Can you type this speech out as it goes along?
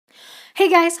Hey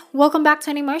guys, welcome back to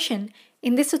Animation.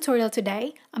 In this tutorial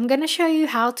today, I'm gonna show you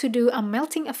how to do a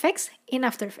melting effects in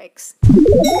After Effects.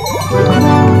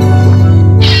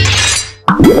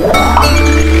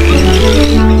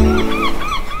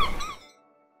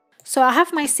 So I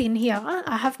have my scene here,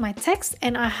 I have my text,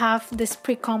 and I have this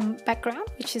precomp background,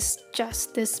 which is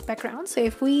just this background. So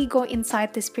if we go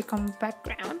inside this precomp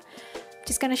background, I'm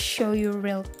just gonna show you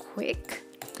real quick.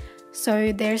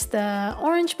 So there's the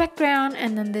orange background,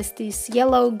 and then there's this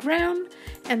yellow ground,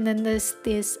 and then there's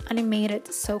this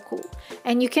animated. So cool.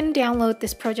 And you can download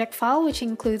this project file, which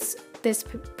includes this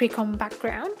precomp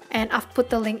background, and I've put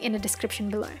the link in the description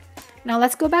below. Now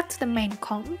let's go back to the main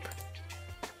comp.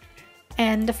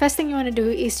 And the first thing you want to do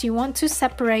is you want to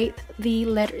separate the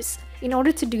letters. In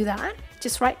order to do that,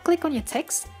 just right click on your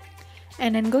text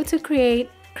and then go to create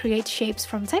shapes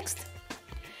from text.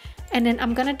 And then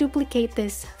I'm gonna duplicate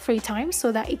this 3 times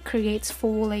so that it creates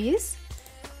 4 layers.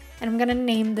 And I'm gonna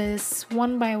name this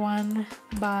one by one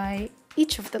by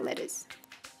each of the letters.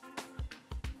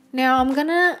 Now I'm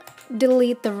gonna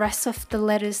delete the rest of the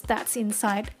letters that's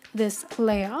inside this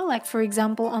layer. Like for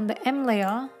example, on the M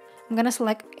layer, I'm gonna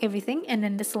select everything and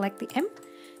then select the M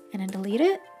and then delete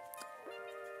it.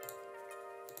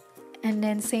 And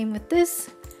then same with this,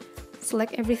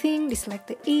 select everything, deselect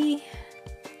the E,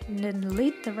 and then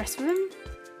delete the rest of them.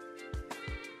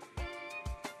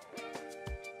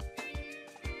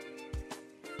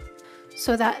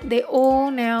 So that they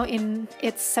all now in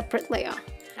its separate layer.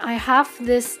 I have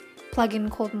this plugin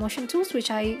called Motion Tools,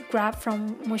 which I grabbed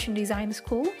from Motion Design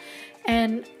School,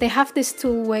 and they have this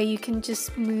tool where you can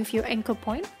just move your anchor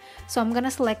point. So I'm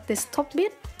gonna select this top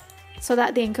bit so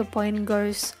that the anchor point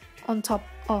goes on top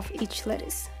of each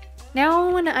letters. Now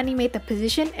I want to animate the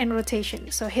position and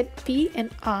rotation. So hit P and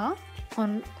R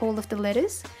on all of the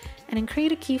letters and then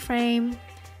create a keyframe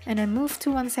and then move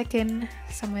to 1 second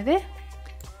somewhere there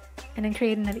and then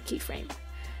create another keyframe.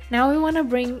 Now we want to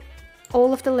bring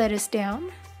all of the letters down,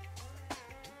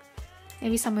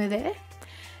 maybe somewhere there,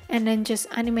 and then just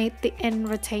animate the end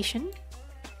rotation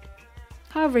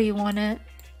however you want it.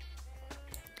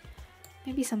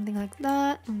 Maybe something like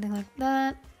that, something like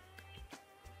that.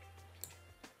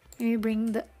 Maybe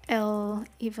bring the L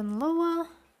even lower.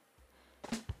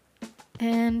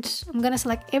 And I'm gonna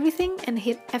select everything and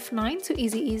hit F9 to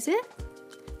ease it.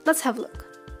 Let's have a look.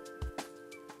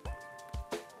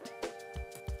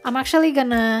 I'm actually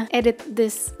gonna edit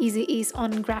this easy ease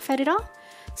on Graph Editor.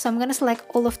 So I'm gonna select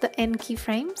all of the end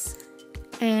keyframes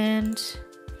and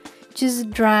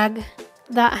just drag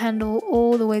that handle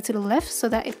all the way to the left so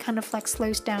that it kind of like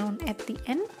slows down at the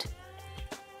end.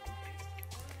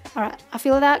 Alright, I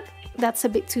feel that that's a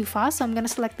bit too fast, so I'm gonna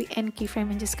select the end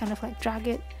keyframe and just kind of like drag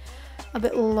it a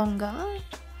bit longer.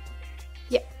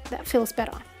 Yeah, that feels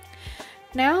better.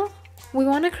 Now we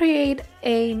want to create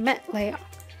a matte layer.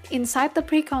 Inside the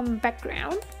precomp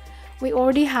background, we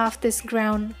already have this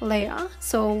ground layer.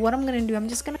 So what I'm gonna do, I'm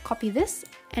just gonna copy this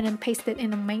and then paste it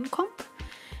in the main comp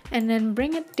and then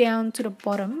bring it down to the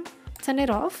bottom, turn it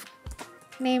off,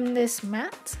 name this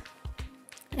matte,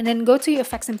 and then go to your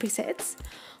effects and presets.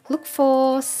 Look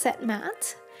for set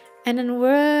matte, and then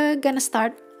we're gonna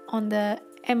start on the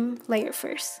M layer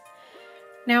first.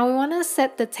 Now we want to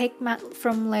set the take matte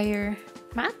from layer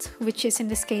matte, which is in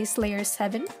this case layer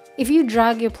 7. If you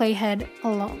drag your playhead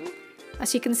along,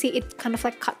 as you can see, it kind of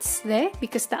like cuts there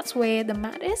because that's where the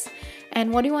matte is.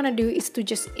 And what you want to do is to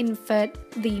just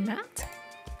invert the matte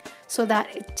so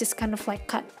that it just kind of like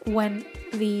cut when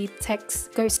the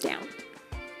text goes down.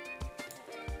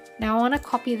 Now I want to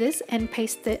copy this and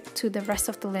paste it to the rest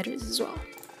of the letters as well.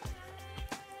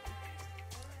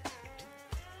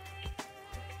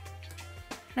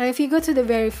 Now if you go to the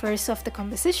very first of the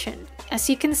composition, as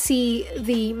you can see,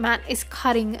 the matte is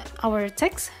cutting our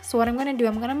text. So what I'm going to do,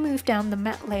 I'm going to move down the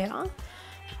matte layer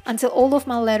until all of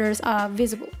my letters are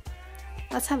visible.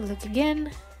 Let's have a look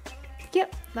again.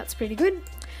 Yep, that's pretty good.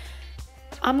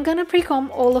 I'm going to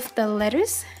precomp all of the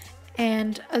letters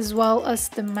and as well as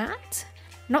the matte.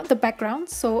 Not the background,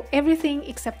 so everything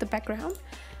except the background.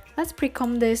 Let's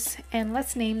precomp this and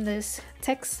let's name this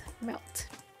text melt.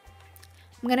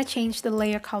 I'm gonna change the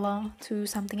layer color to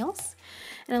something else.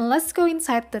 And then let's go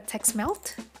inside the text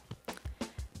melt. I'm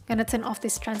gonna turn off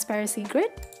this transparency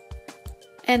grid.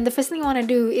 And the first thing I wanna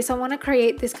do is I wanna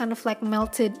create this kind of like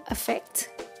melted effect,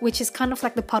 which is kind of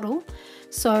like the puddle.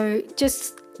 So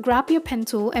just grab your pen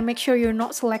tool and make sure you're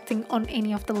not selecting on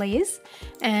any of the layers,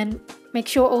 and make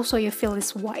sure also your fill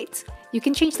is white. You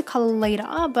can change the color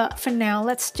later, but for now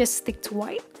let's just stick to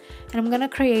white. And I'm gonna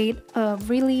create a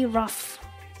really rough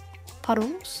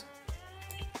puddles,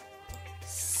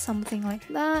 something like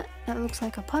that. That looks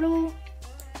like a puddle.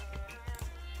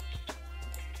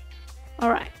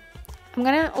 Alright, I'm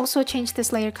gonna also change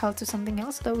this layer color to something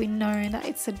else so that we know that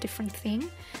it's a different thing.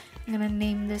 I'm gonna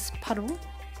name this puddle.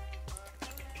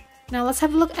 Now let's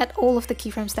have a look at all of the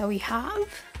keyframes that we have.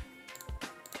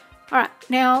 Alright,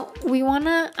 now we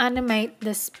wanna animate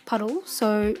this puddle,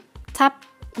 so tap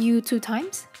U 2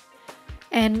 times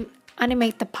and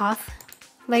animate the path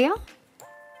layer.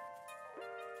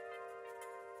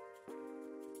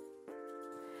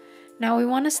 Now we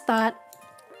want to start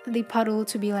the puddle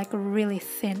to be like really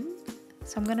thin.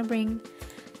 So I'm gonna bring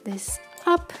this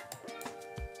up.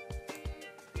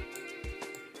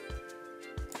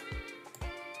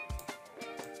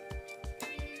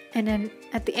 And then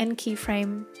at the end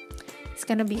keyframe, it's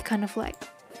gonna be kind of like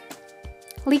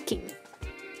leaking.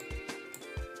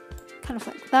 Kind of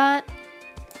like that.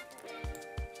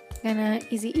 I'm gonna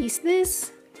easy ease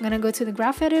this. I'm gonna go to the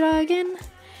graph editor again.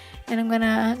 And I'm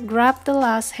gonna grab the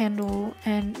last handle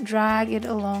and drag it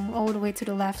along all the way to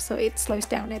the left so it slows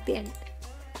down at the end.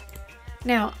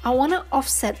 Now I want to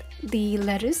offset the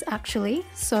letters actually,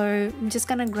 so I'm just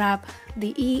gonna grab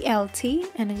the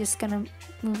ELT and I'm just gonna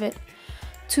move it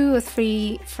 2 or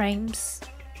 3 frames.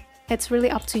 It's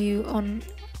really up to you on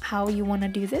how you want to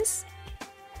do this.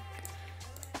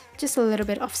 Just a little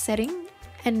bit offsetting,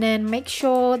 and then make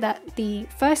sure that the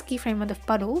first keyframe of the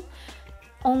puddle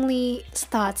only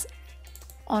starts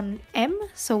on M.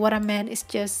 So what I meant is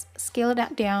just scale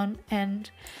that down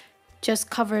and just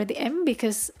cover the M,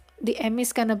 because the M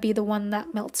is gonna be the one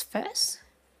that melts first.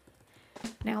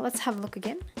 Now let's have a look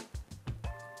again.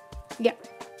 Yeah,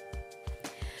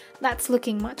 that's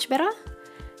looking much better.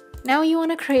 Now you want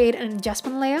to create an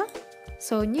adjustment layer.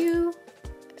 So new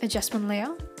adjustment layer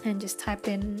and just type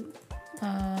in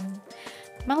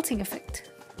melting effect.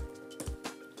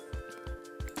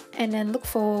 And then look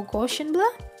for Gaussian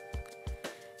blur.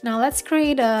 Now let's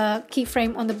create a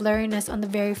keyframe on the blurriness on the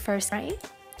very first frame.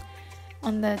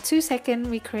 On the 2-second,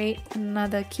 we create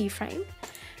another keyframe.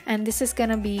 And this is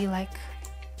gonna be like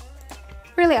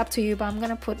really up to you, but I'm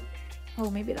gonna put, oh,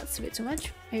 maybe that's a bit too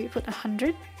much. Maybe put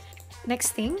 100.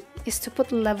 Next thing is to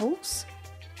put levels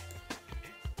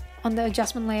on the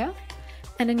adjustment layer.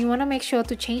 And then you wanna make sure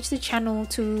to change the channel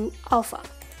to alpha.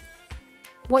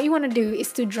 What you want to do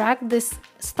is to drag this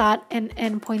start and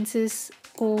end pointers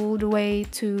all the way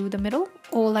to the middle,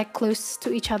 or like close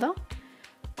to each other,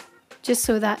 just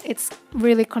so that it's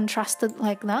really contrasted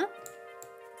like that.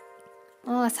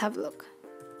 Well, let's have a look.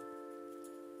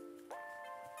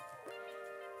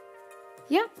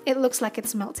 Yeah, it looks like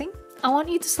it's melting. I want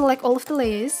you to select all of the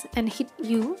layers and hit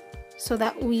U so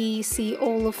that we see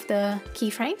all of the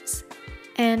keyframes.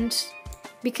 And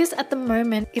because at the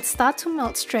moment it starts to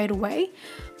melt straight away,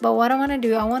 but what I want to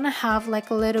do, I want to have like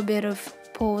a little bit of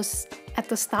pause at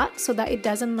the start so that it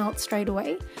doesn't melt straight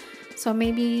away. So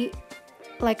maybe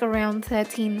like around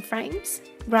 13 frames.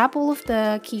 Grab all of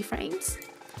the keyframes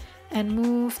and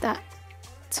move that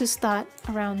to start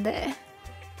around there.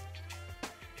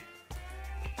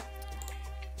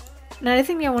 Another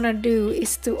thing I want to do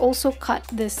is to also cut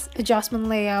this adjustment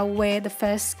layer where the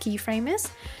first keyframe is.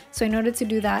 So in order to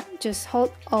do that, just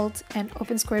hold Alt and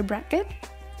open square bracket.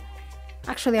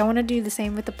 Actually, I want to do the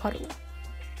same with the puddle.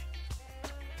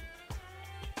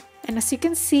 And as you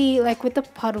can see, like with the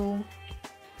puddle,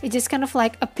 it just kind of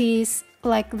like appears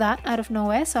like that out of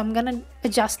nowhere. So I'm gonna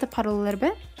adjust the puddle a little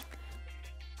bit.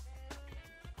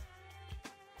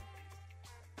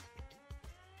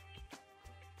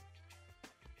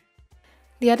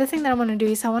 The other thing that I want to do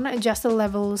is I want to adjust the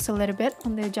levels a little bit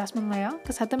on the adjustment layer,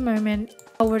 because at the moment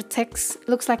our text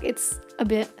looks like it's a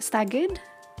bit staggered.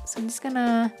 So I'm just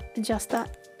gonna adjust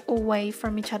that away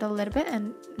from each other a little bit,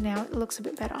 and now it looks a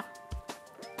bit better.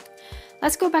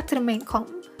 Let's go back to the main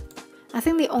comp. I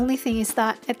think the only thing is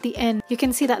that at the end you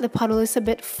can see that the puddle is a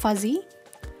bit fuzzy.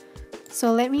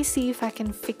 So let me see if I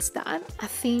can fix that. I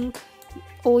think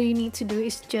all you need to do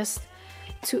is just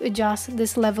to adjust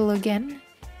this level again.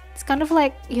 It's kind of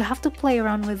like you have to play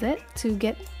around with it to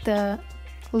get the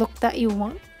look that you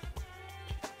want.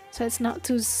 So it's not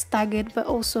too staggered, but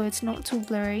also it's not too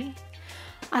blurry.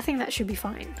 I think that should be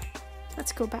fine.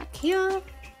 Let's go back here.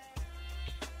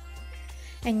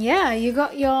 And yeah, you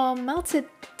got your melted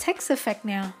text effect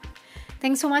now.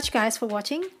 Thanks so much guys for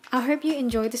watching. I hope you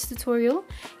enjoyed this tutorial.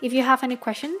 If you have any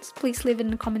questions, please leave it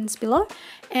in the comments below.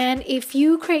 And if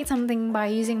you create something by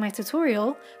using my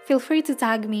tutorial, feel free to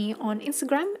tag me on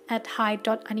Instagram at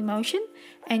hi.animotion.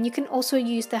 And you can also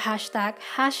use the hashtag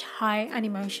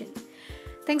 #hianimotion.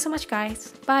 Thanks so much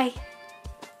guys. Bye.